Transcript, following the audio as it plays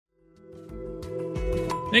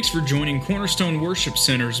Thanks for joining Cornerstone Worship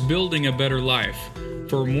Center's Building a Better Life.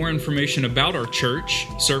 For more information about our church,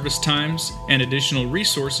 service times, and additional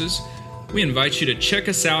resources, we invite you to check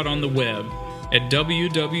us out on the web at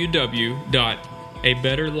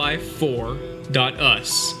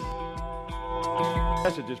www.abetterlife4.us. The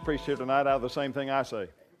message is preached here tonight out of the same thing I say.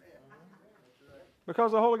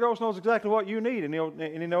 Because the Holy Ghost knows exactly what you need, and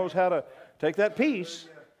He knows how to take that peace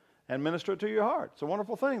and minister it to your heart. It's a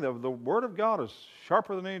wonderful thing. The Word of God is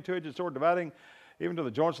sharper than any two-edged sword, dividing even to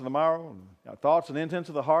the joints of the marrow, and thoughts and intents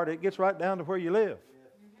of the heart. It gets right down to where you live.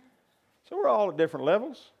 So we're all at different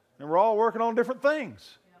levels, and we're all working on different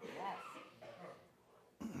things.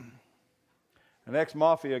 An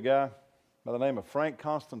ex-mafia guy by the name of Frank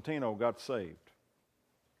Constantino got saved.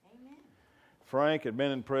 Amen. Frank had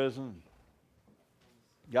been in prison,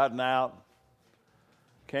 gotten out,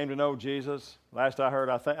 came to know Jesus. Last I heard,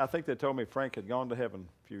 I think they told me Frank had gone to heaven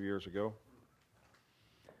a few years ago.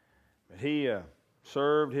 But he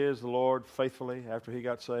served the Lord faithfully after he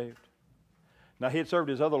got saved. Now, he had served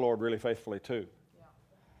his other Lord really faithfully too. Yeah.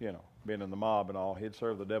 You know, being in the mob and all. He had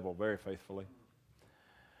served the devil very faithfully.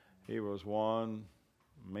 He was one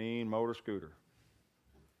mean motor scooter.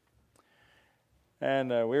 And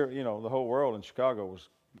the whole world in Chicago was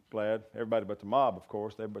glad. Everybody but the mob, of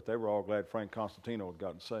course. But they were all glad Frank Constantino had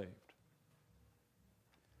gotten saved.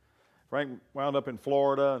 Frank wound up in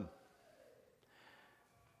Florida and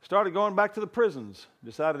started going back to the prisons.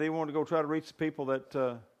 Decided he wanted to go try to reach the people that,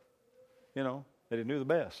 that he knew the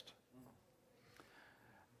best.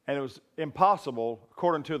 And it was impossible,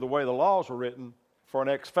 according to the way the laws were written, for an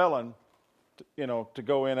ex-felon, to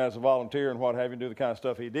go in as a volunteer and what have you, and do the kind of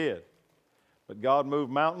stuff he did. But God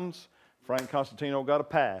moved mountains. Frank Constantino got a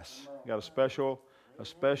pass, got a special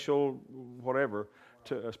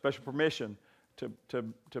permission to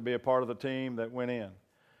be a part of the team that went in.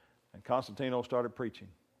 And Constantino started preaching.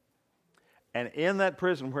 And in that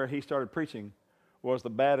prison where he started preaching was the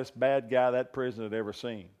baddest bad guy that prison had ever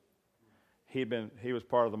seen. He was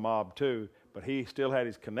part of the mob too, but he still had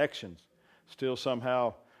his connections, still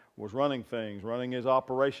somehow was running things, running his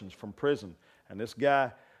operations from prison. And this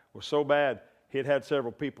guy was so bad, he had had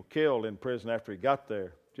several people killed in prison after he got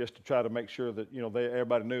there, just to try to make sure that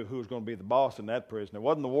everybody knew who was going to be the boss in that prison. It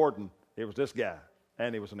wasn't the warden, it was this guy,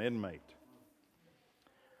 and he was an inmate.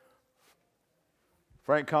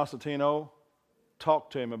 Frank Constantino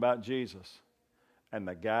talked to him about Jesus, and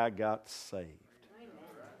the guy got saved.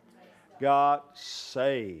 Got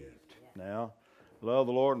saved. Now, love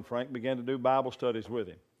the Lord, and Frank began to do Bible studies with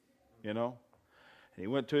him, And he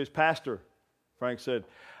went to his pastor. Frank said,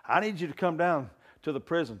 I need you to come down to the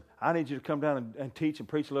prison. I need you to come down and teach and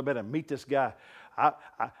preach a little bit and meet this guy. I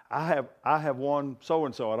have one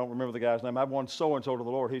so-and-so. I don't remember the guy's name. I have one so-and-so to the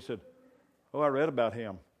Lord. He said, I read about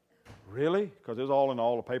him. Really? Because it was all in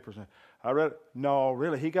all the papers. I read it. No,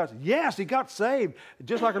 really? He got saved.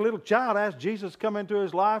 Just like a little child asked Jesus to come into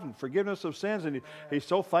his life and forgiveness of sins. And he's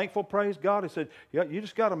so thankful, praise God. He said, yeah, you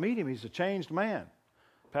just got to meet him. He's a changed man.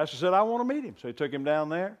 Pastor said, I want to meet him. So he took him down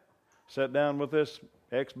there. Sat down with this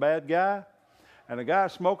ex-bad guy, and the guy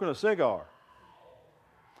smoking a cigar.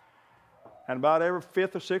 And about every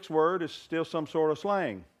fifth or sixth word is still some sort of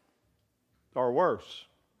slang, or worse.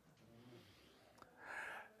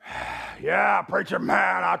 Yeah, preacher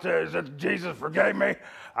man, I tell you, Jesus forgave me.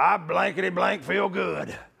 I blankety blank feel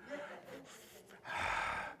good.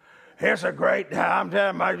 It's a great time. I'm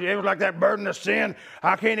telling you, it was like that burden of sin.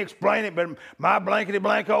 I can't explain it, but my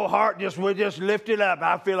blankety-blank old heart just lifted up.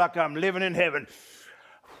 I feel like I'm living in heaven.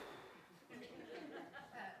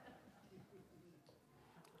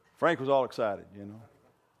 Frank was all excited,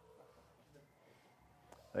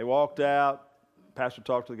 They walked out. Pastor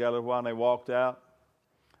talked to the guy a little while, and they walked out.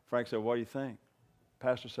 Frank said, what do you think?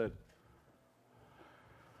 Pastor said,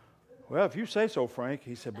 well, if you say so, Frank.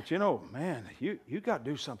 He said, but man, you got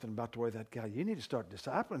to do something about the way that guy, you need to start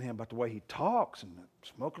discipling him about the way he talks and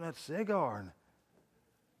smoking that cigar. And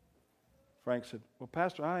Frank said, well,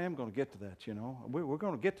 Pastor, I am going to get to that, We're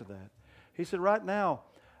going to get to that. He said, right now,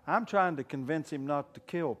 I'm trying to convince him not to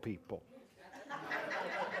kill people.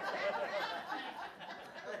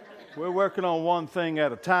 We're working on one thing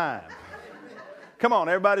at a time. Come on,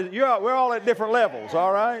 everybody. We're all at different levels,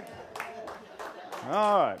 all right?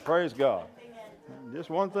 All right, praise God.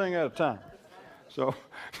 Just one thing at a time. So,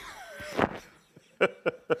 I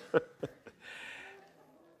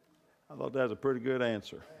thought that was a pretty good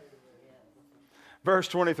answer. Verse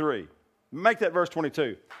 23. Make that verse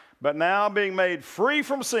 22. But now being made free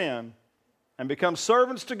from sin and become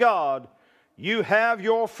servants to God, you have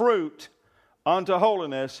your fruit unto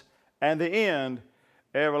holiness and the end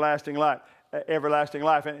everlasting life. everlasting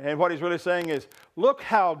life. And what he's really saying is, look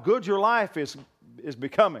how good your life is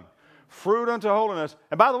becoming. Fruit unto holiness.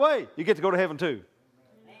 And by the way, you get to go to heaven too.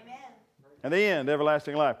 Amen. And the end,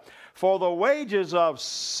 everlasting life. For the wages of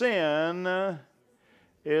sin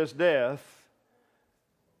is death,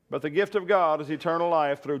 but the gift of God is eternal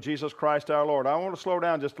life through Jesus Christ our Lord. I want to slow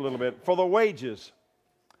down just a little bit. For the wages,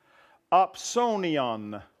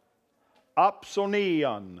 opsonion.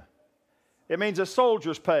 It means a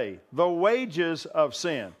soldier's pay, the wages of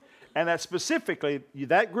sin. And that specifically,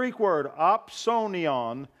 that Greek word,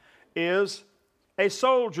 opsonion, is a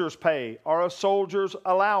soldier's pay or a soldier's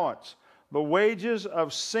allowance. The wages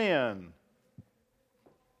of sin.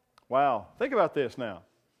 Wow. Think about this now.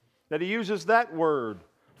 That he uses that word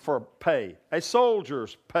for pay. A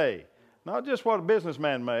soldier's pay. Not just what a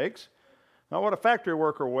businessman makes. Not what a factory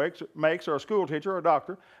worker makes or a school teacher or a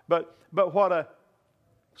doctor. But what a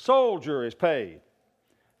soldier is paid.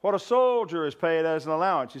 What a soldier is paid as an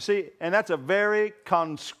allowance. You see, and that's a very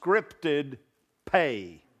conscripted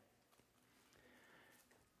pay.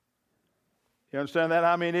 You understand that?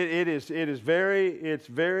 I mean, it's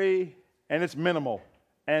very, and it's minimal,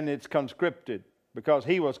 and it's conscripted because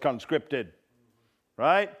he was conscripted,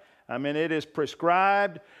 right? I mean, it is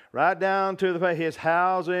prescribed right down to his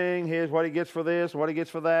housing, what he gets for this, what he gets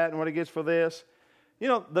for that, and what he gets for this. You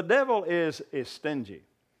know, the devil is stingy.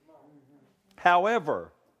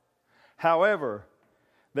 However,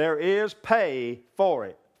 there is pay for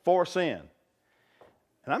it, for sin.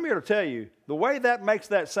 And I'm here to tell you, the way that makes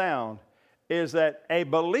that sound is that a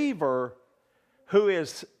believer who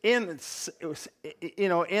is in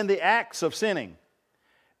the acts of sinning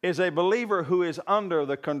is a believer who is under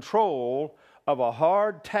the control of a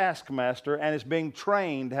hard taskmaster and is being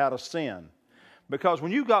trained how to sin. Because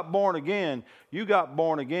when you got born again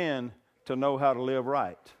to know how to live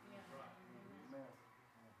right.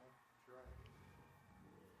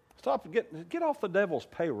 Get off the devil's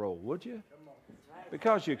payroll, would you?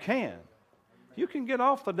 Because you can. You can get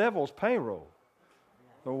off the devil's payroll.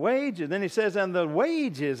 The wages, then he says, and the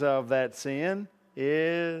wages of that sin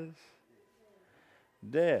is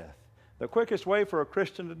death. The quickest way for a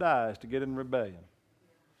Christian to die is to get in rebellion.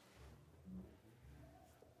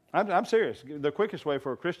 I'm serious. The quickest way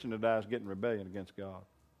for a Christian to die is to get in rebellion against God.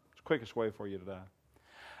 It's the quickest way for you to die.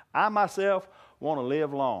 I myself want to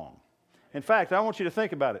live long. In fact, I want you to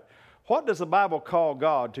think about it. What does the Bible call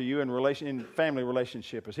God to you in family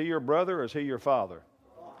relationship? Is he your brother or is he your father?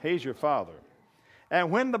 He's your father. And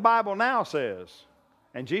when the Bible now says,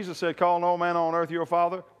 and Jesus said, call no man on earth your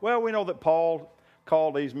father, well, we know that Paul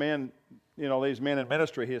called these men in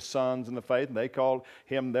ministry his sons in the faith, and they called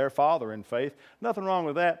him their father in faith. Nothing wrong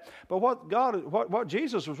with that. But what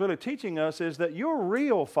Jesus was really teaching us is that your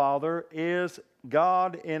real father is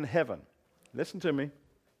God in heaven. Listen to me.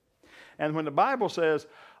 And when the Bible says,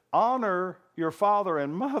 honor your father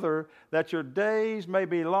and mother that your days may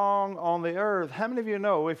be long on the earth, how many of you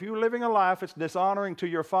know if you're living a life that's dishonoring to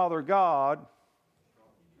your Father God?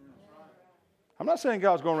 I'm not saying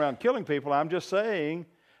God's going around killing people. I'm just saying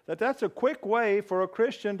that that's a quick way for a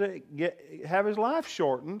Christian to have his life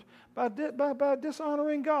shortened by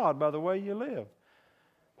dishonoring God by the way you live.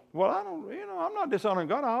 Well, I'm not dishonoring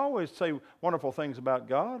God. I always say wonderful things about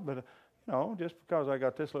God, but just because I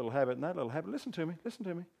got this little habit and that little habit. Listen to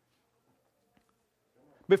me.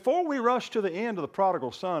 Before we rush to the end of the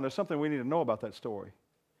prodigal son, there's something we need to know about that story.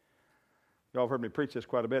 Y'all have heard me preach this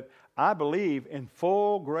quite a bit. I believe in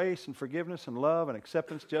full grace and forgiveness and love and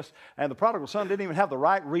acceptance. And the prodigal son didn't even have the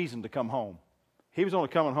right reason to come home. He was only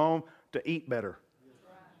coming home to eat better.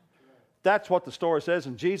 That's what the story says,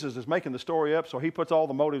 and Jesus is making the story up, so he puts all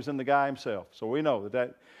the motives in the guy himself. So we know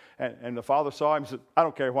that and the father saw him and said, I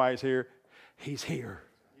don't care why he's here. He's here.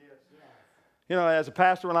 Yes. As a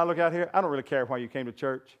pastor, when I look out here, I don't really care why you came to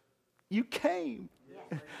church. You came.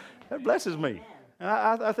 Yes. That blesses me. And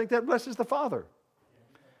I think that blesses the Father.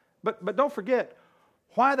 But don't forget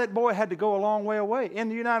why that boy had to go a long way away. In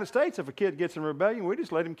the United States, if a kid gets in rebellion, we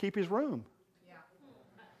just let him keep his room. Yeah.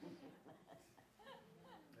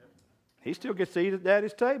 He still gets to eat at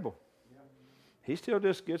Daddy's table. He still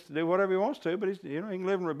just gets to do whatever he wants to, but he can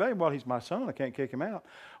live in rebellion. Well, he's my son. I can't kick him out.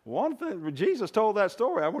 One thing, Jesus told that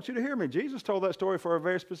story. I want you to hear me. Jesus told that story for a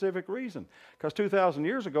very specific reason. Because 2,000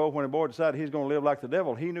 years ago, when a boy decided he's going to live like the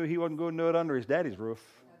devil, he knew he wasn't going to do it under his daddy's roof.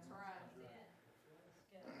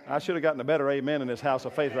 That's right. I should have gotten a better amen in this house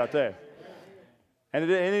of faith right there. And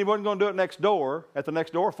he wasn't going to do it next door, at the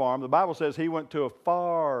next door farm. The Bible says he went to a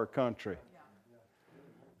far country.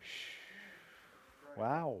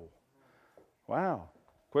 Wow.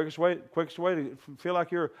 Quickest way to feel like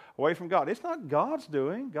you're away from God. It's not God's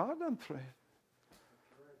doing. God doesn't.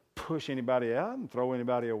 push anybody out and throw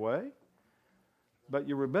anybody away. But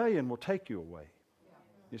your rebellion will take you away.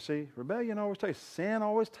 You see, rebellion always takes, sin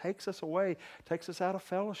always takes us away, takes us out of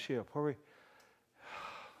fellowship where we,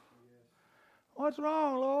 what's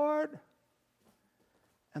wrong, Lord?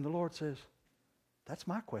 And the Lord says, that's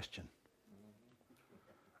my question.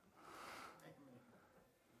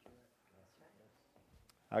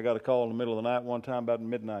 I got a call in the middle of the night one time about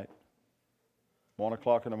midnight, 1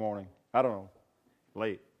 o'clock in the morning. I don't know,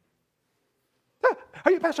 late.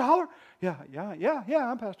 Are you Pastor Holler? Yeah,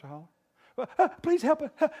 I'm Pastor Holler. Please help me.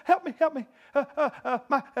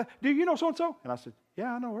 Do you know so-and-so? And I said,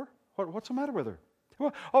 yeah, I know her. What's the matter with her?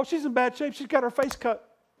 Well, oh, she's in bad shape. She's got her face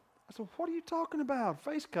cut. I said, what are you talking about?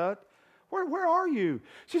 Face cut? Where are you?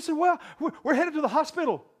 She said, well, we're headed to the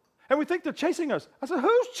hospital, and we think they're chasing us. I said,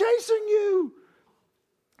 who's chasing you?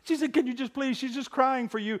 She said, can you just please, she's just crying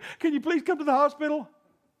for you. Can you please come to the hospital?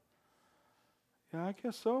 Yeah, I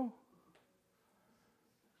guess so.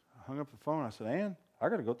 I hung up the phone. I said, Ann, I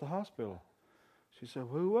got to go to the hospital. She said,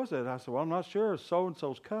 well, who was it? I said, well, I'm not sure. It's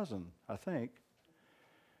so-and-so's cousin, I think.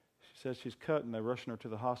 She said she's cut, and they're rushing her to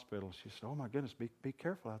the hospital. She said, oh, my goodness, be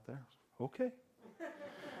careful out there. I said, okay.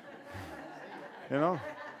 You know,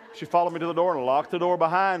 she followed me to the door and locked the door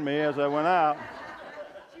behind me as I went out.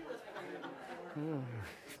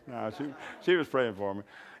 No, she was praying for me.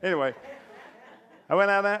 Anyway, I went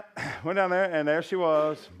down there, and there she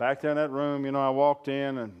was, back there in that room. You know, I walked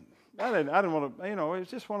in, and I didn't want to, you know, it was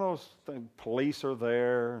just one of those things. Police are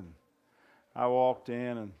there, and I walked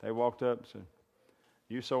in, and they walked up and said,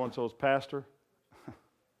 you so-and-so's pastor?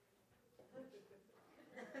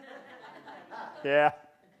 Yeah.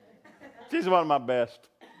 She's one of my best.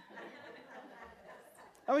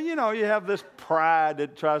 I mean, you know, you have this pride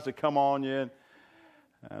that tries to come on you.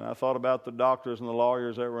 And I thought about the doctors and the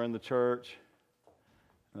lawyers that were in the church.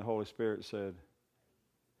 And the Holy Spirit said,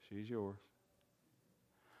 she's yours.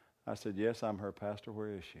 I said, yes, I'm her pastor.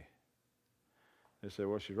 Where is she? They said,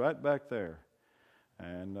 well, she's right back there.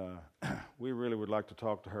 And we really would like to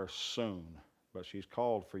talk to her soon. But she's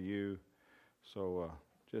called for you. So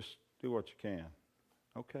just do what you can.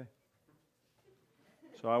 Okay.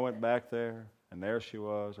 So I went back there, and there she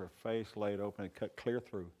was, her face laid open and cut clear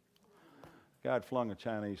through. God flung a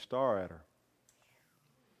Chinese star at her.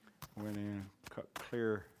 Went in, cut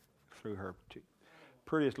clear through her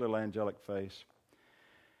prettiest little angelic face.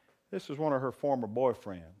 This was one of her former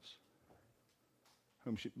boyfriends,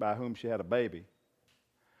 by whom she had a baby,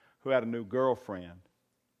 who had a new girlfriend,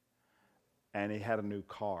 and he had a new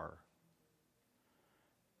car.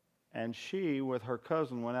 And she, with her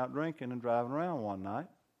cousin, went out drinking and driving around one night.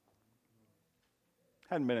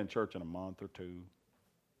 Hadn't been in church in a month or two.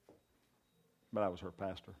 But I was her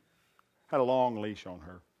pastor. Had a long leash on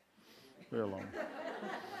her. Real long.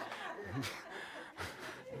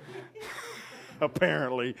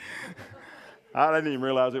 Apparently. I didn't even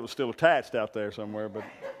realize it was still attached out there somewhere. But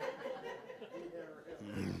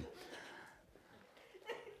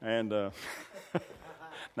and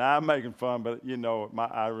now I'm making fun, but you know,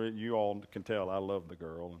 you all can tell I love the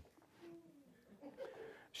girl.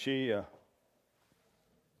 She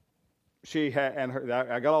had, and her,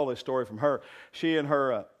 I got all this story from her. She and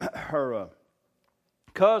her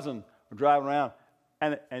cousin were driving around,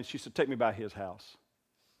 and she said, take me by his house.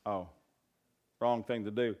 Oh, wrong thing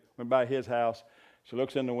to do. Went by his house. She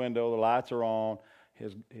looks in the window. The lights are on.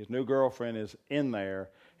 His new girlfriend is in there.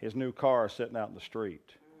 His new car is sitting out in the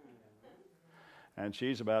street. And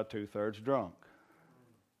she's about 2/3 drunk.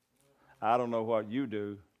 I don't know what you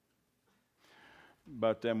do,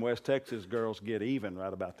 but them West Texas girls get even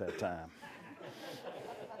right about that time.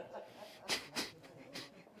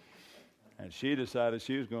 And she decided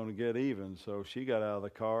she was going to get even, so she got out of the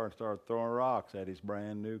car and started throwing rocks at his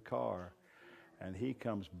brand new car. And he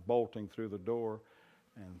comes bolting through the door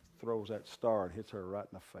and throws that star and hits her right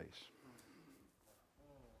in the face.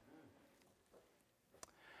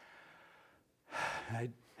 I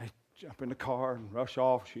jump in the car and rush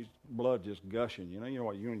off. She's blood just gushing. You know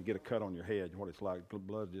what? You can get a cut on your head. What it's like,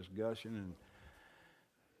 blood just gushing. And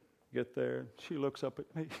get there. She looks up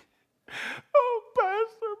at me. Oh,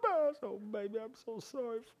 Pastor, oh baby, I'm so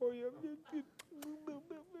sorry for you.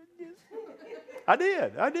 I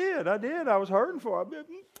did. I was hurting for her.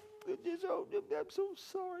 I'm so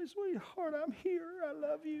sorry, sweetheart. I'm here. I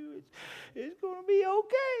love you. It's going to be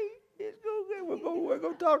okay. We're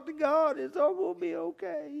going to talk to God. It's all going to be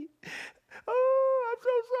okay. Oh, I'm so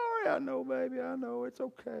sorry. I know, baby. I know. It's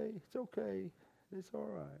okay. It's okay. It's all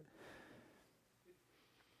right.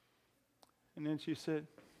 And then she said,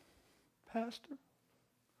 Pastor,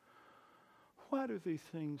 why do these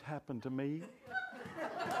things happen to me?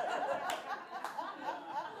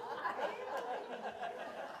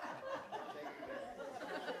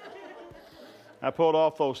 I pulled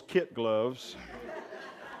off those kit gloves,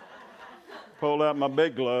 pulled out my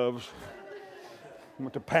big gloves,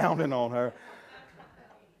 went to pounding on her.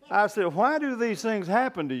 I said, why do these things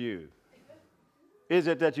happen to you? Is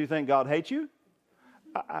it that you think God hates you?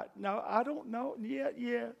 No, I don't know.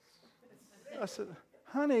 Yes. I said,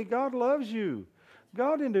 honey, God loves you.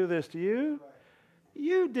 God didn't do this to you.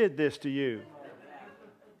 You did this to you.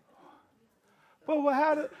 Well,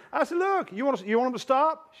 how did I said? Look, you want them to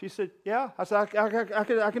stop? She said, yeah. I said,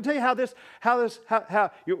 I can tell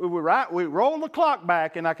you we roll the clock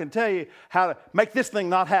back, and I can tell you how to make this thing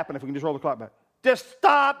not happen if we can just roll the clock back. Just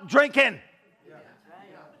stop drinking. Yeah.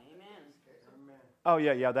 Oh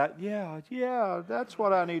yeah, that's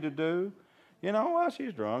what I need to do. You know, well,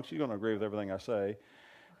 she's drunk. She's going to agree with everything I say,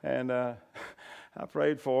 and I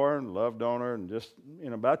prayed for her and loved on her, and just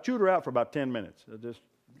but I chewed her out for about 10 minutes. I just.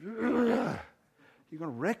 You're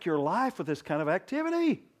going to wreck your life with this kind of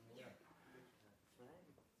activity.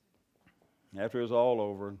 After it was all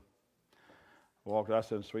over, I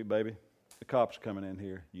said, sweet baby, the cops are coming in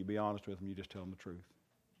here. You be honest with them. You just tell them the truth.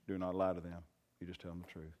 Do not lie to them. You just tell them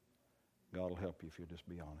the truth. God will help you if you just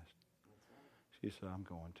be honest. She said, I'm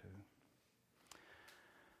going to.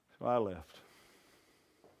 So I left.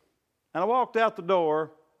 And I walked out the door,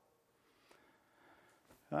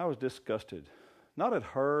 and I was disgusted. Not at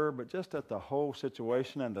her, but just at the whole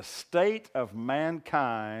situation and the state of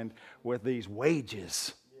mankind with these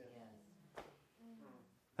wages.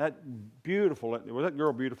 That beautiful, was that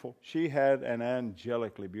girl beautiful? She had an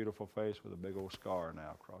angelically beautiful face with a big old scar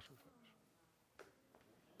now across her face.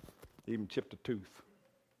 Even chipped a tooth.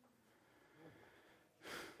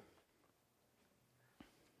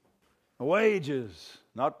 The wages,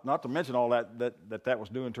 not to mention all that was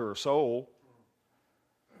doing to her soul.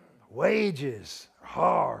 Wages are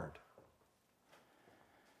hard.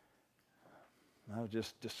 I was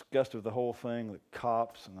just disgusted with the whole thing, the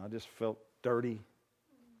cops, and I just felt dirty.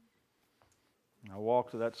 I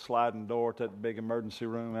walked to that sliding door to that big emergency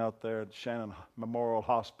room out there at Shannon Memorial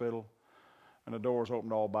Hospital, and the doors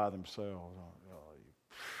opened all by themselves. Oh,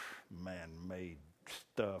 you man-made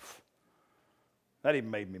stuff. That even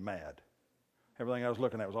made me mad. Everything I was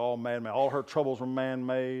looking at was all man-made. All her troubles were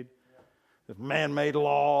man-made. This man-made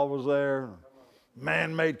law was there,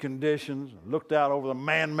 man-made conditions. Looked out over the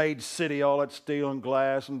man-made city, all that steel and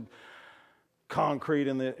glass and concrete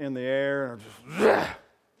in the air. I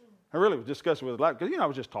really was disgusted with life because I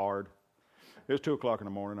was just tired. It was 2:00 in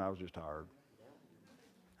the morning. I was just tired.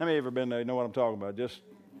 How many of you ever been there? You know what I'm talking about? Just,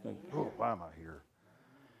 why am I here?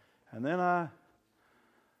 And then I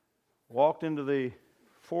walked into the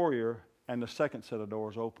foyer, and the second set of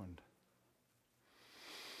doors opened.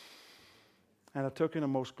 And I took in a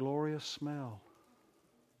most glorious smell.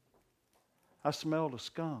 I smelled a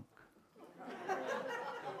skunk.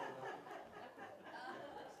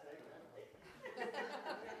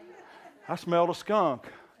 I smelled a skunk.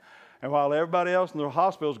 And while everybody else in the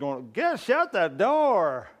hospital is going, shut that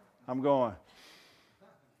door, I'm going,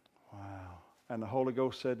 wow. And the Holy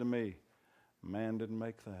Ghost said to me, man didn't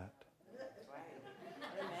make that.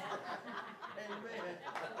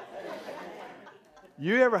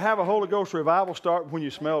 You ever have a Holy Ghost revival start when you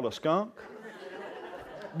smelled a skunk?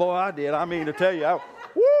 Boy, I did. I mean, to tell you,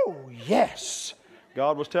 yes.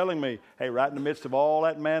 God was telling me, hey, right in the midst of all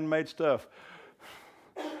that man-made stuff,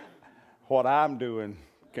 what I'm doing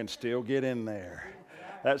can still get in there.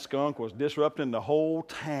 That skunk was disrupting the whole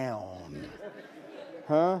town.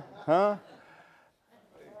 Huh?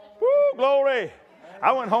 Woo, glory.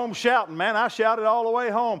 I went home shouting, man. I shouted all the way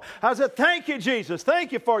home. I said, thank you, Jesus.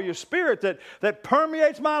 Thank you for your spirit that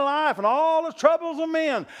permeates my life and all the troubles of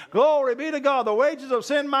men. Glory be to God. The wages of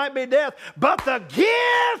sin might be death, but the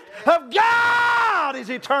gift of God is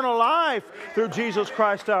eternal life through Jesus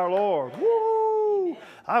Christ our Lord. Woo!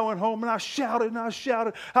 I went home and I shouted.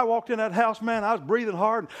 I walked in that house, man. I was breathing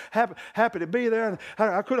hard and happy to be there. And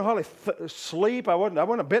I couldn't hardly sleep. I wasn't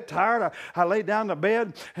a bit tired. I laid down in the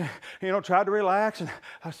bed, tried to relax. And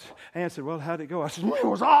Ann said, well, how'd it go? I said, well, it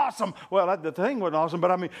was awesome. Well, the thing wasn't awesome,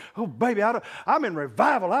 but I mean, oh, baby, I'm in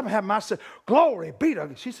revival. I'm having myself, glory be to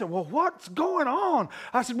God. She said, well, what's going on?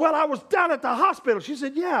 I said, well, I was down at the hospital. She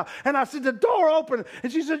said, yeah. And I said, the door opened.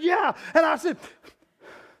 And she said, yeah. And I said,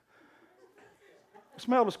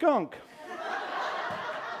 smelled a skunk.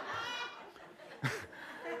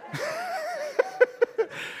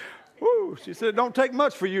 Woo, she said, it don't take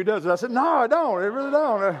much for you, does it? I said, no, I don't. It really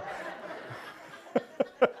don't.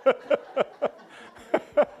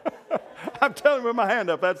 I'm telling you with my hand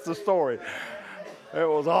up, that's the story. It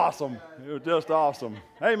was awesome. It was just awesome.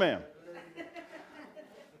 Amen.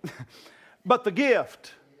 But the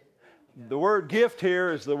gift, the word gift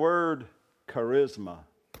here is the word charisma.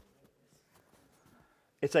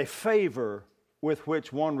 It's a favor with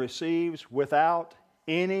which one receives without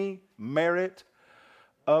any merit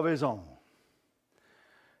of his own.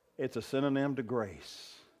 It's a synonym to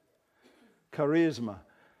grace. Charisma.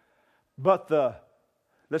 But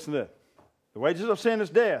listen to this. The wages of sin is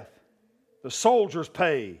death. The soldier's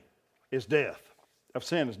pay is death. Of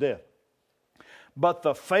sin is death. But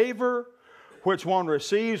the favor which one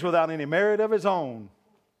receives without any merit of his own,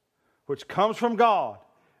 which comes from God,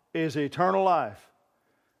 is eternal life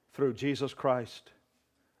through Jesus Christ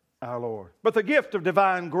our Lord. But the gift of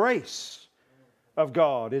divine grace of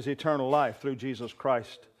God is eternal life through Jesus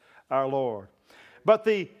Christ our Lord. But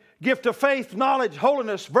the gift of faith, knowledge,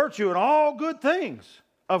 holiness, virtue, and all good things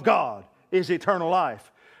of God is eternal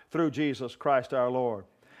life through Jesus Christ our Lord.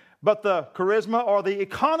 But the charisma, or the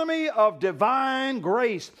economy of divine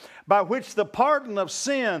grace, by which the pardon of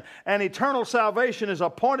sin and eternal salvation is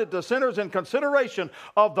appointed to sinners in consideration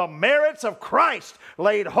of the merits of Christ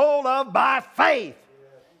laid hold of by faith,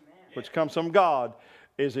 which comes from God,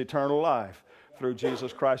 is eternal life through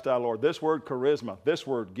Jesus Christ our Lord. This word charisma, this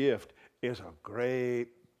word gift, is a great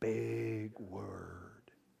big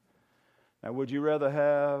word. Now, would you rather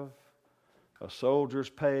have a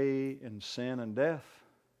soldier's pay in sin and death,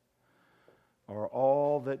 or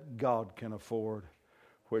all that God can afford,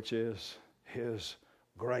 which is His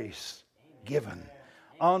grace given,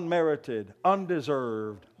 unmerited,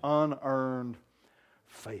 undeserved, unearned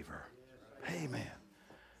favor? Amen.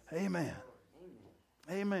 Amen.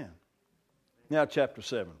 Amen. Now, chapter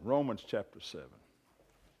 7, Romans chapter 7.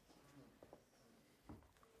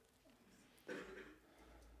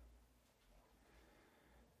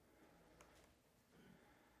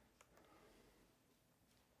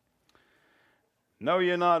 Know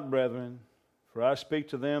ye not, brethren, for I speak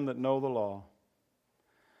to them that know the law,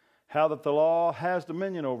 how that the law has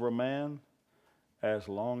dominion over a man as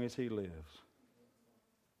long as he lives.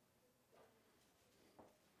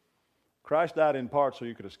 Christ died in part so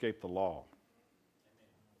you could escape the law.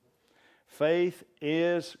 Faith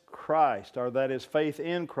is Christ, or that is, faith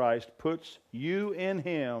in Christ puts you in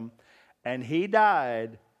Him, and He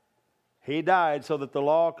died. He died so that the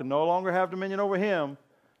law can no longer have dominion over Him.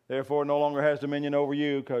 Therefore, it no longer has dominion over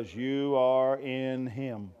you because you are in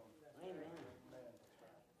Him. Amen.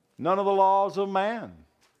 None of the laws of man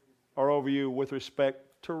are over you with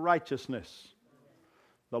respect to righteousness.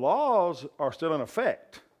 The laws are still in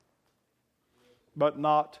effect, but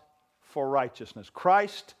not for righteousness.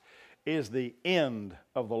 Christ is the end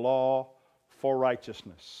of the law for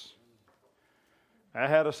righteousness. I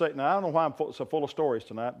had a Satan. Now, I don't know why I'm so full of stories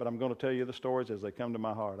tonight, but I'm going to tell you the stories as they come to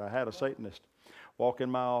my heart. I had a Satanist walk in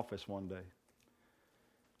my office one day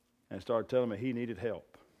and started telling me he needed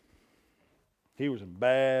help. He was in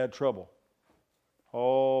bad trouble.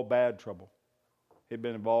 Oh, bad trouble. He'd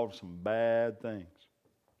been involved in some bad things.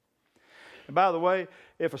 And by the way,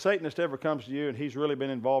 if a Satanist ever comes to you and he's really been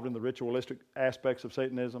involved in the ritualistic aspects of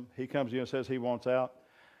Satanism, he comes to you and says he wants out,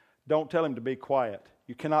 don't tell him to be quiet.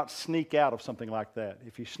 You cannot sneak out of something like that.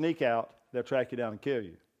 If you sneak out, they'll track you down and kill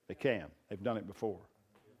you. They can. They've done it before.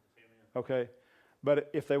 Okay?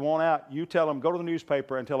 But if they want out, you tell them, go to the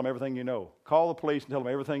newspaper and tell them everything you know. Call the police and tell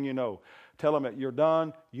them everything you know. Tell them that you're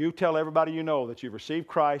done. You tell everybody you know that you've received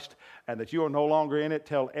Christ and that you are no longer in it.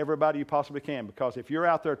 Tell everybody you possibly can. Because if you're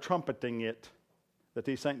out there trumpeting it, that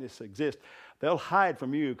these Satanists exist, they'll hide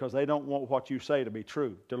from you because they don't want what you say to be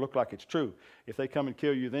true, to look like it's true. If they come and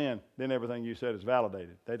kill you then everything you said is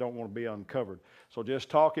validated. They don't want to be uncovered. So just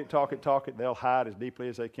talk it. They'll hide as deeply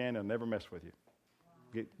as they can and never mess with you.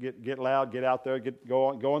 Get loud, get out there,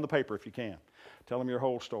 go in the paper if you can. Tell them your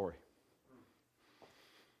whole story.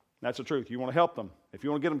 That's the truth. You want to help them. If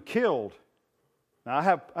you want to get them killed. Now, I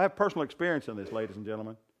have personal experience in this, ladies and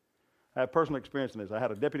gentlemen. I have personal experience in this. I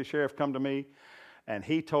had a deputy sheriff come to me, and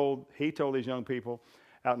he told these young people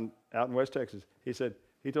out in West Texas. He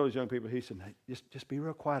told these young people, hey, just be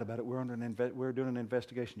real quiet about it. We're doing an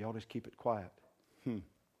investigation. Y'all just keep it quiet. Well,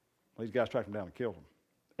 these guys tracked him down and killed him.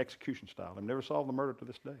 Execution style. I've never solved the murder to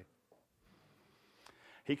this day.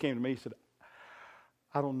 He came to me, he said,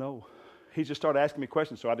 I don't know. He just started asking me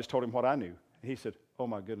questions, so I just told him what I knew. He said, oh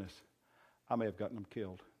my goodness, I may have gotten them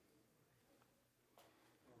killed.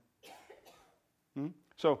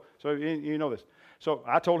 So you know this. So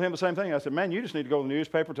I told him the same thing. I said, man, you just need to go to the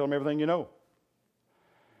newspaper and tell them everything you know.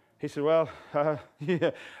 He said, well,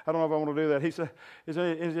 yeah, I don't know if I want to do that. He said, is there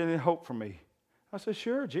any hope for me? I said,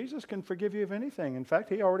 sure, Jesus can forgive you of anything. In fact,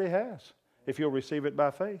 He already has, if you'll receive it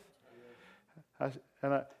by faith.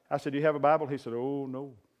 I said, do you have a Bible? He said, oh,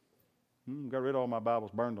 no. Got rid of all my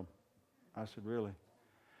Bibles, burned them. I said, really?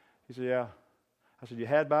 He said, yeah. I said, you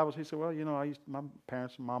had Bibles? He said, well, my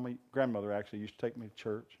parents and grandmother actually used to take me to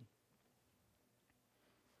church.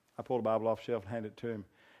 I pulled a Bible off the shelf and handed it to him.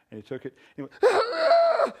 And he took it and he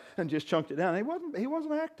went, and just chunked it down. He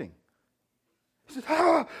wasn't acting. He said,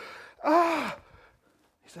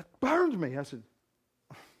 He said, burns me. I said,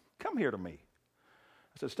 come here to me.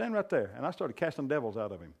 I said, stand right there. And I started casting devils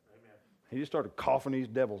out of him. Amen. He just started coughing these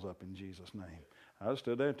devils up in Jesus' name. I just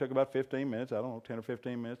stood there. It took about 15 minutes. I don't know, 10 or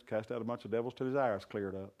 15 minutes. Cast out a bunch of devils till his eyes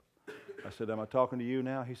cleared up. I said, am I talking to you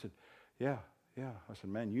now? He said, yeah. I said,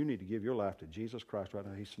 man, you need to give your life to Jesus Christ right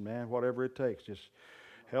now. He said, man, whatever it takes, just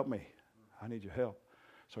help me. I need your help.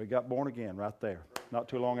 So he got born again right there. Not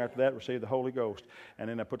too long after that, received the Holy Ghost. And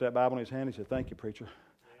then I put that Bible in his hand. He said, thank you, preacher.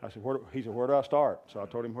 I said, he said, where do I start? So I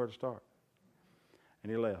told him where to start.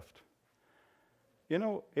 And he left.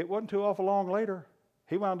 It wasn't too awful long later,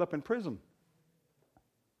 he wound up in prison.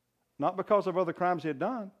 Not because of other crimes he had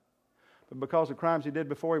done, but because of crimes he did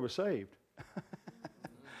before he was saved.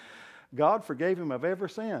 God forgave him of every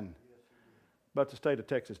sin, but the state of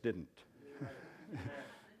Texas didn't.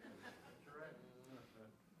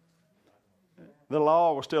 The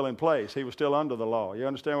law was still in place. He was still under the law. You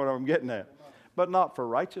understand what I'm getting at? But not for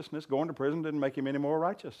righteousness. Going to prison didn't make him any more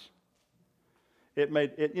righteous. It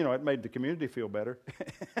made the community feel better.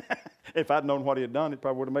 If I'd known what he had done, it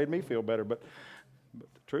probably would have made me feel better. But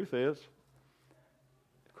the truth is,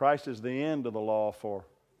 Christ is the end of the law for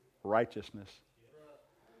righteousness.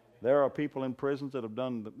 There are people in prisons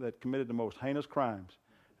that committed the most heinous crimes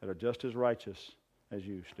that are just as righteous as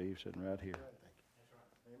you, Steve, sitting right here.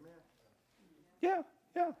 Yeah.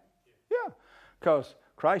 Because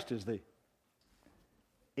Christ is the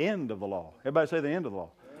end of the law. Everybody say the end of the law.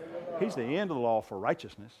 He's the end of the law for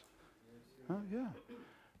righteousness. Yeah.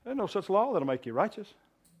 There's no such law that'll make you righteous.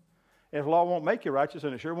 If law won't make you righteous,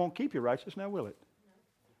 then it sure won't keep you righteous, now will it?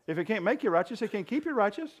 If it can't make you righteous, it can't keep you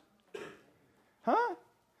righteous. Huh?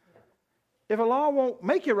 If a law won't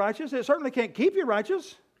make you righteous, it certainly can't keep you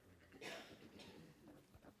righteous.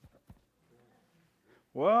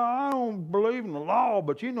 Well, I don't believe in the law,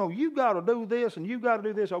 but you got to do this and you got to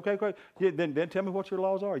do this. Okay, great. Then tell me what your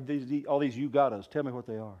laws are. All these you got-tos, tell me what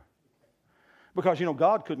they are. Because,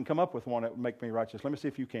 God couldn't come up with one that would make me righteous. Let me see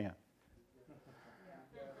if you can.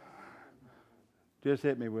 Just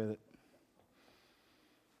hit me with it.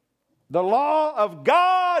 The law of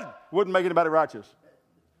God wouldn't make anybody righteous.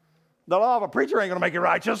 The law of a preacher ain't going to make you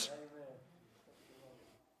righteous.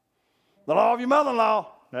 The law of your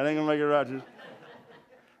mother-in-law, that ain't going to make you righteous.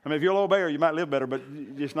 I mean, if you'll obey her, you might live better, but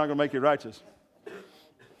it's not going to make you righteous.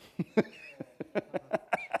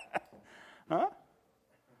 Huh?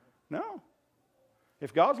 No.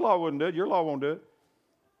 If God's law wouldn't do it, your law won't do it.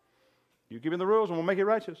 You give him the rules and we'll make it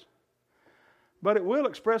righteous. But it will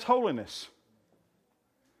express holiness.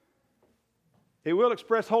 It will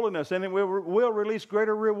express holiness, and it will release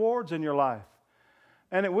greater rewards in your life.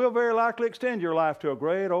 And it will very likely extend your life to a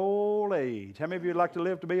great old age. How many of you would like to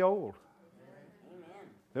live to be old? Amen.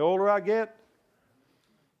 The older I get,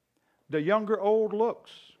 the younger old looks.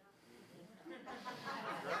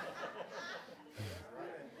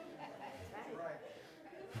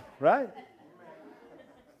 Right?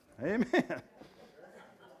 Amen.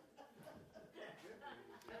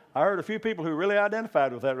 I heard a few people who really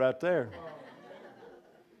identified with that right there.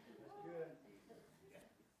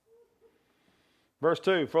 Verse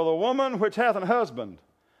 2, for the woman which hath an husband,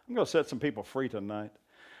 I'm going to set some people free tonight.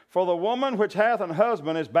 For the woman which hath an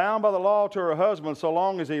husband is bound by the law to her husband so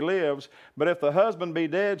long as he lives. But if the husband be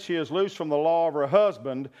dead, she is loosed from the law of her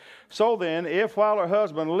husband. So then, if while her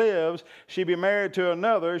husband lives, she be married to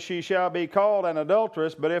another, she shall be called an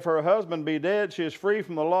adulteress. But if her husband be dead, she is free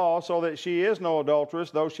from the law, so that she is no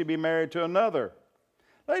adulteress, though she be married to another.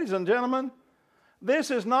 Ladies and gentlemen,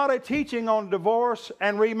 this is not a teaching on divorce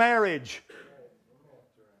and remarriage.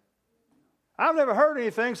 I've never heard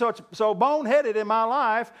anything so boneheaded in my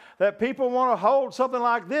life that people want to hold something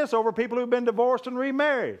like this over people who've been divorced and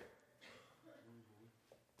remarried.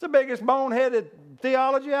 It's the biggest boneheaded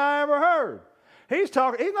theology I ever heard. He's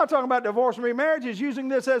not talking about divorce and remarriage. He's using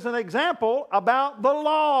this as an example about the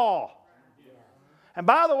law. And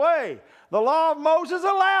by the way, the law of Moses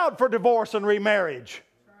allowed for divorce and remarriage.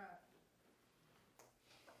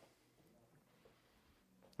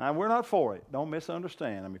 Now, we're not for it. Don't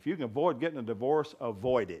misunderstand. I mean, if you can avoid getting a divorce,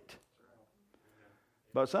 avoid it.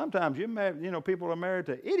 But sometimes people are married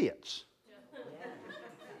to idiots.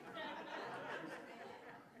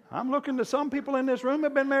 I'm looking to some people in this room who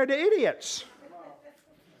have been married to idiots.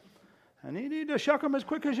 And you need to shuck them as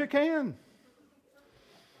quick as you can.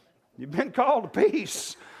 You've been called to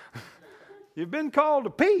peace. You've been called to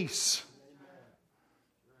peace.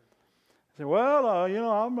 Say, well,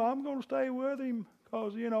 I'm going to stay with him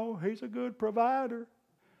because, he's a good provider.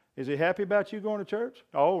 Is he happy about you going to church?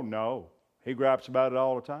 Oh, no. He gripes about it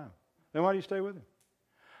all the time. Then why do you stay with him?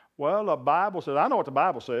 Well, the Bible says, I know what the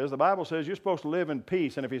Bible says. The Bible says you're supposed to live in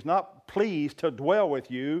peace, and if he's not pleased to dwell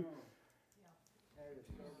with you,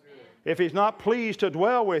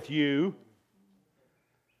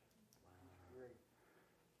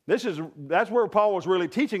 that's where Paul was really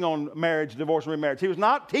teaching on marriage, divorce, and remarriage. He was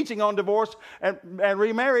not teaching on divorce and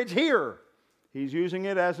remarriage here. He's using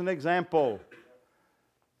it as an example.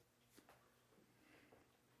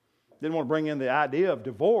 Didn't want to bring in the idea of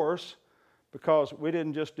divorce because we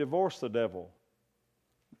didn't just divorce the devil.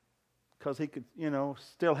 Because he could,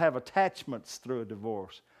 still have attachments through a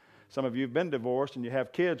divorce. Some of you have been divorced and you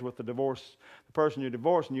have kids with the person you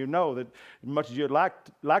divorced, and you know that as much as you'd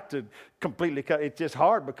like to completely cut, it's just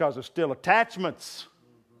hard because there's still attachments.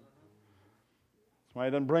 That's why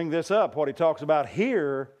he doesn't bring this up. What he talks about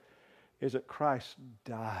here is that Christ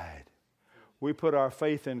died. We put our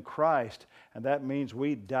faith in Christ, and that means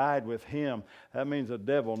we died with him. That means the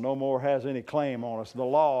devil no more has any claim on us. The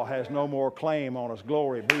law has no more claim on us.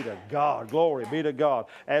 Glory be to God. Glory be to God.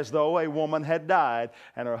 As though a woman had died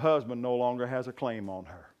and her husband no longer has a claim on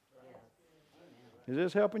her. Is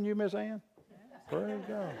this helping you, Miss Ann? Praise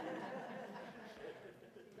God.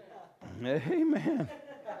 Amen.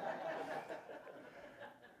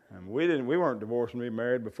 And we weren't divorced and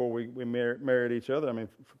remarried before we married each other. I mean,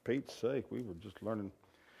 for Pete's sake, we were just learning.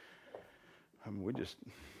 I mean, we just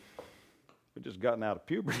gotten out of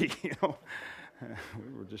puberty,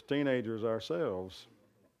 We were just teenagers ourselves.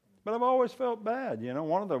 But I've always felt bad,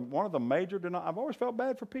 One of the major I've always felt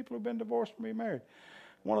bad for people who've been divorced and remarried.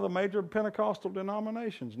 One of the major Pentecostal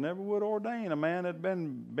denominations never would ordain a man that had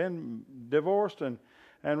been divorced and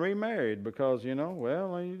remarried because, you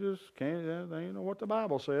just can't, you know what the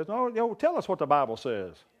Bible says. No, tell us what the Bible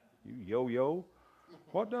says. You yo-yo.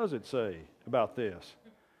 What does it say about this?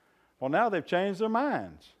 Well, now they've changed their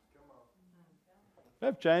minds.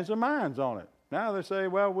 They've changed their minds on it. Now they say,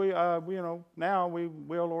 well, now we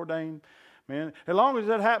will ordain men. As long as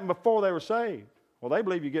that happened before they were saved. Well, they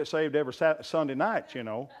believe you get saved every Sunday night,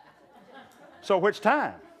 So which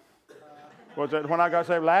time? Was that when I got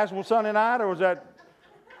saved last Sunday night, or was that...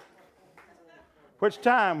 Which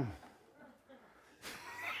time?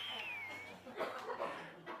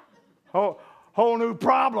 Whole new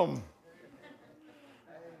problem.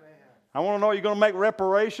 I want to know, you're going to make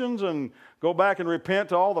reparations and go back and repent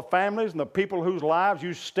to all the families and the people whose lives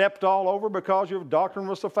you stepped all over because your doctrine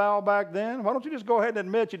was so foul back then? Why don't you just go ahead and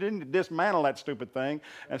admit you didn't dismantle that stupid thing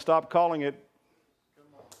and stop calling it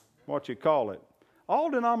what you call it? All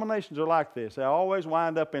denominations are like this. They always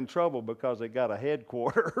wind up in trouble because they got a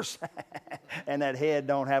headquarters and that head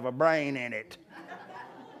don't have a brain in it.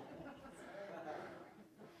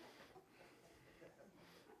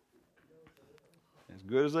 As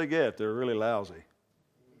good as they get, they're really lousy.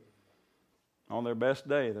 On their best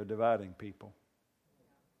day, they're dividing people.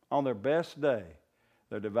 On their best day,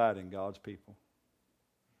 they're dividing God's people.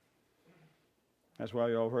 That's why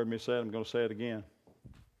you all heard me say it. I'm going to say it again.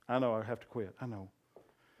 I know I have to quit. I know.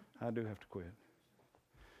 I do have to quit.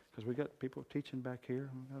 Because we got people teaching back here.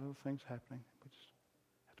 We got other things happening. We just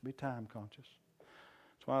have to be time conscious.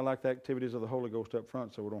 That's why I like the activities of the Holy Ghost up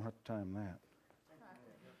front, so we don't have to time that.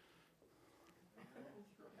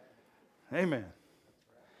 Amen.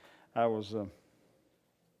 I was going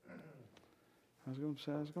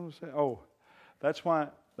to say. Oh, that's why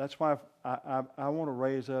I want to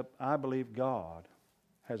raise up. I believe God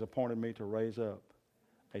has appointed me to raise up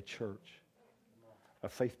a church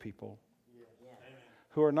of faith people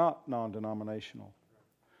who are not non-denominational,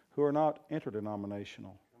 who are not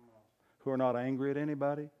interdenominational, who are not angry at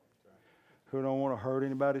anybody, who don't want to hurt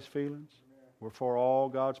anybody's feelings. We're for all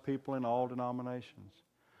God's people in all denominations.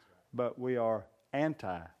 But we are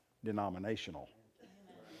anti-denominational.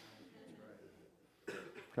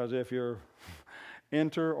 Because if you're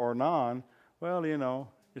inter or non, well,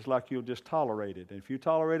 it's like you'll just tolerate it. And if you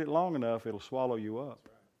tolerate it long enough, it'll swallow you up.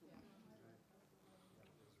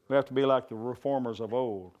 We have to be like the reformers of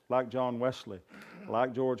old, like John Wesley,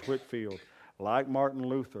 like George Whitefield, like Martin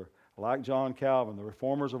Luther, like John Calvin, the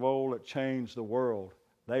reformers of old that changed the world.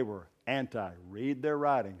 They were read their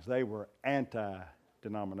writings, they were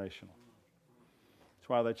anti-denominational. That's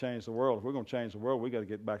why they changed the world. If we're going to change the world, we've got to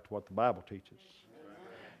get back to what the Bible teaches.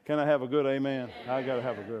 Can I have a good amen? I got to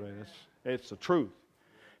have a good amen. It's the truth.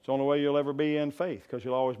 It's the only way you'll ever be in faith, because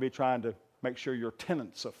you'll always be trying to make sure your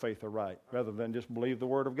tenets of faith are right, rather than just believe the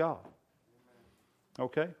Word of God.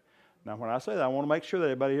 Okay? Now, when I say that, I want to make sure that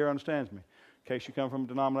everybody here understands me. in case you come from a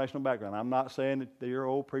denominational background. I'm not saying that you're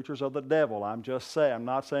old preachers of the devil. I'm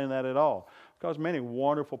not saying that at all. Because many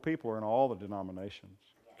wonderful people are in all the denominations.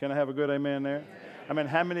 Can I have a good amen there? I mean,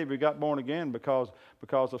 how many of you got born again because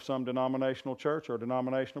of some denominational church or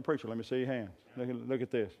denominational preacher? Let me see your hands. Look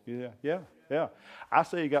at this. Yeah. I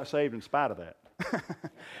say you got saved in spite of that.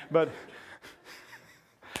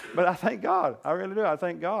 But I thank God. I really do. I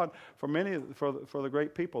thank God for the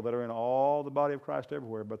great people that are in all the body of Christ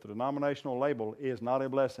everywhere. But the denominational label is not a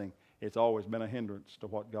blessing. It's always been a hindrance to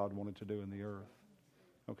what God wanted to do in the earth.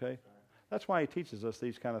 Okay? That's why He teaches us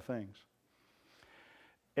these kind of things.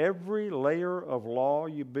 Every layer of law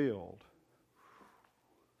you build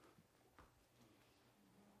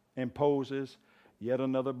imposes yet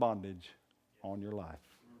another bondage on your life.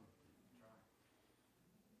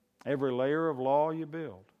 Every layer of law you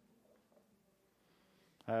build.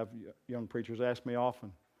 I have young preachers ask me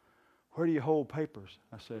often, where do you hold papers?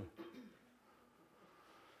 I said,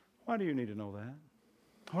 why do you need to know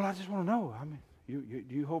that? Well, I just want to know. I mean,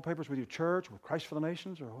 do you hold papers with your church, with Christ for the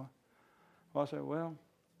Nations, or what? Well, I said, well,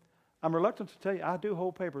 I'm reluctant to tell you, I do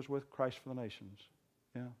hold papers with Christ for the Nations.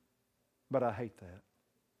 Yeah. But I hate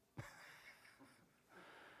that.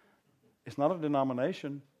 It's not a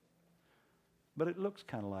denomination, but it looks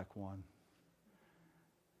kind of like one.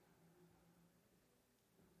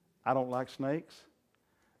 I don't like snakes,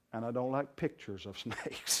 and I don't like pictures of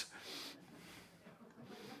snakes.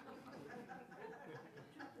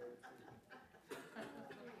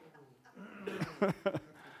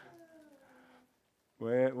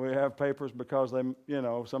 We have papers because they,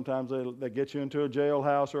 sometimes they get you into a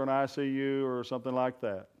jailhouse or an ICU or something like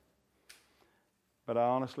that. But I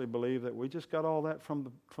honestly believe that we just got all that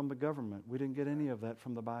from the government. We didn't get any of that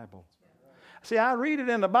from the Bible. See, I read it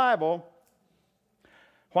in the Bible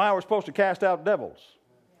why we're supposed to cast out devils.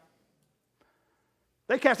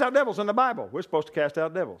 They cast out devils in the Bible. We're supposed to cast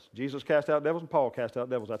out devils. Jesus cast out devils and Paul cast out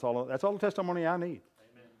devils. That's all the testimony I need.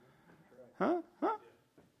 Huh?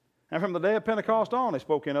 And from the day of Pentecost on, they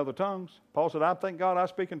spoke in other tongues. Paul said, I thank God I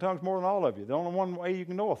speak in tongues more than all of you. The only one way you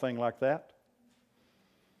can know a thing like that.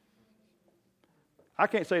 I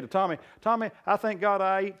can't say to Tommy, I thank God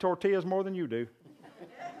I eat tortillas more than you do.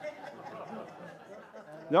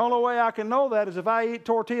 The only way I can know that is if I eat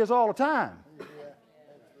tortillas all the time.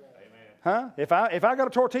 Huh? If I got a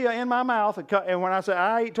tortilla in my mouth, and when I say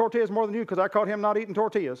I eat tortillas more than you because I caught him not eating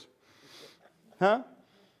tortillas. Huh?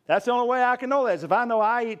 That's the only way I can know that is if I know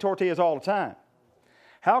I eat tortillas all the time.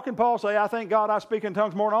 How can Paul say, I thank God I speak in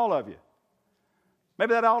tongues more than all of you?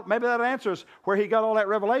 Maybe that answers where he got all that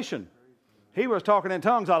revelation. He was talking in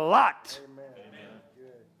tongues a lot.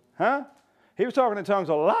 Huh? He was talking in tongues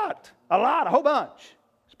a lot, a whole bunch.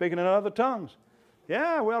 Speaking in other tongues.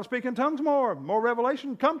 Yeah, well, speak in tongues more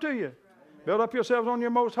revelation come to you. Build up yourselves on your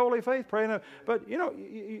most holy faith, praying. But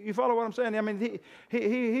you follow what I'm saying. I mean,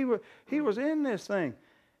 he was in this thing.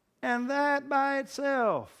 And that by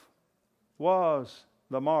itself was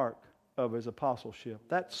the mark of his apostleship.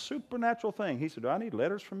 That supernatural thing. He said, do I need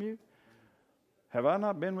letters from you? Have I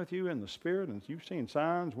not been with you in the Spirit and you've seen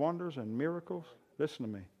signs, wonders, and miracles? Listen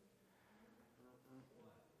to me.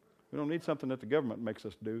 We don't need something that the government makes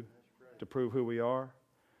us do to prove who we are.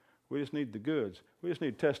 We just need the goods. We just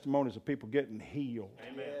need testimonies of people getting healed.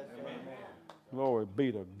 Amen. Glory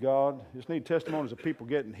be to God. We just need testimonies of people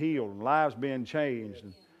getting healed and lives being changed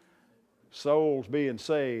and souls being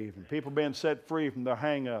saved and people being set free from their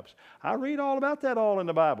hang-ups. I read all about that all in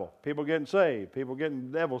the Bible. People getting saved, people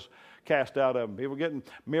getting devils cast out of them, people getting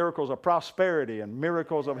miracles of prosperity and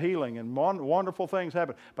miracles of healing and wonderful things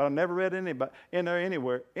happen. But I never read anywhere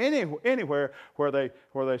where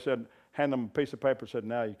they said, hand them a piece of paper and said,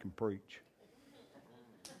 now you can preach.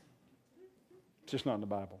 It's just not in the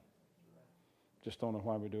Bible. Just don't know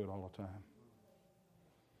why we do it all the time.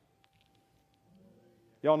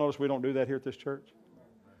 Y'all notice we don't do that here at this church?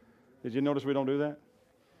 Did you notice we don't do that?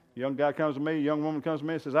 A young guy comes to me, a young woman comes to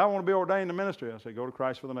me and says, I want to be ordained in ministry. I say, go to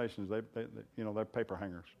Christ for the Nations. They're paper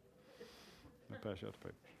hangers. They pass you out the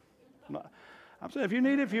papers. I'm saying,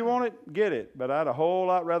 if you want it, get it. But I'd a whole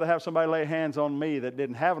lot rather have somebody lay hands on me that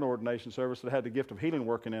didn't have an ordination service that had the gift of healing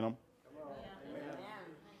working in them.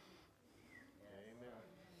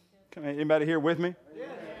 Anybody here with me?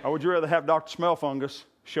 Or would you rather have Dr. Smell Fungus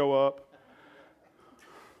show up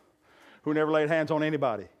who never laid hands on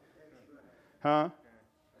anybody? Huh?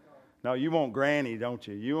 No, you want Granny, don't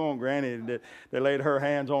you? You want Granny that laid her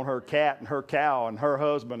hands on her cat and her cow and her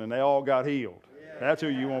husband and they all got healed. That's who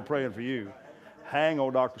you want praying for you. Hang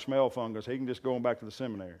old Dr. Smell Fungus. He can just go on back to the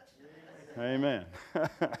seminary. Amen.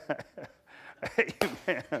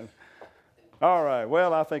 Amen. All right.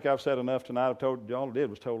 Well, I think I've said enough tonight. All I did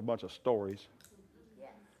was told a bunch of stories.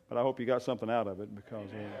 But I hope you got something out of it because,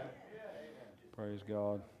 praise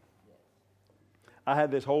God. I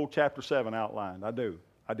had this whole chapter 7 outlined. I do.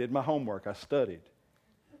 I did my homework. I studied.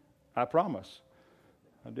 I promise.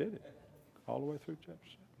 I did it all the way through chapter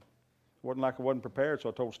 7. It wasn't like I wasn't prepared, so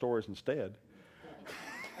I told stories instead.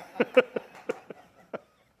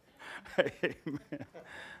 Amen.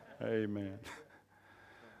 Amen.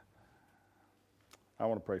 I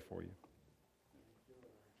want to pray for you.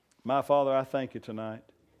 My Father, I thank you tonight.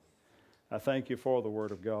 I thank you for the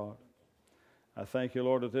Word of God. I thank you,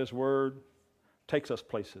 Lord, that this Word takes us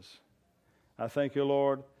places. I thank you,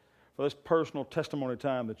 Lord, for this personal testimony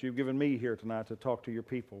time that you've given me here tonight to talk to your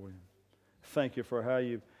people. Thank you for how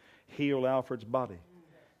you've healed Alfred's body.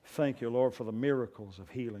 Thank you, Lord, for the miracles of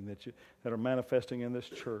healing that are manifesting in this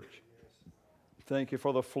church. Thank you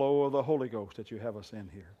for the flow of the Holy Ghost that you have us in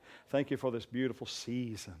here. Thank you for this beautiful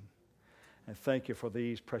season. And thank you for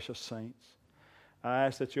these precious saints. I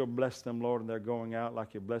ask that you'll bless them, Lord, and they're going out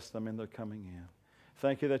like you blessed them in their coming in.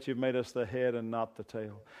 Thank you that you've made us the head and not the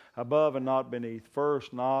tail, above and not beneath,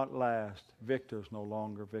 first, not last, victors, no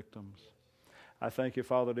longer victims. I thank you,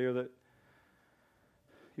 Father dear, that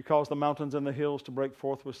you cause the mountains and the hills to break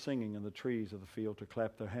forth with singing and the trees of the field to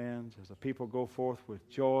clap their hands as the people go forth with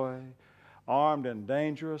joy, armed and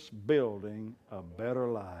dangerous, building a better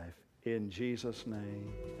life. In Jesus'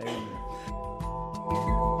 name, amen.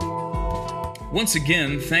 Once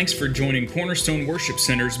again, thanks for joining Cornerstone Worship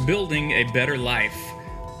Center's Building a Better Life.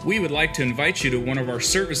 We would like to invite you to one of our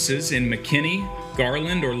services in McKinney,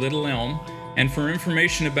 Garland, or Little Elm, and for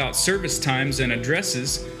information about service times and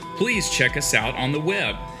addresses, please check us out on the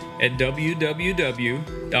web at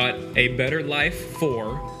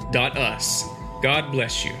www.abetterlife4.us. God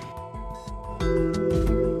bless you.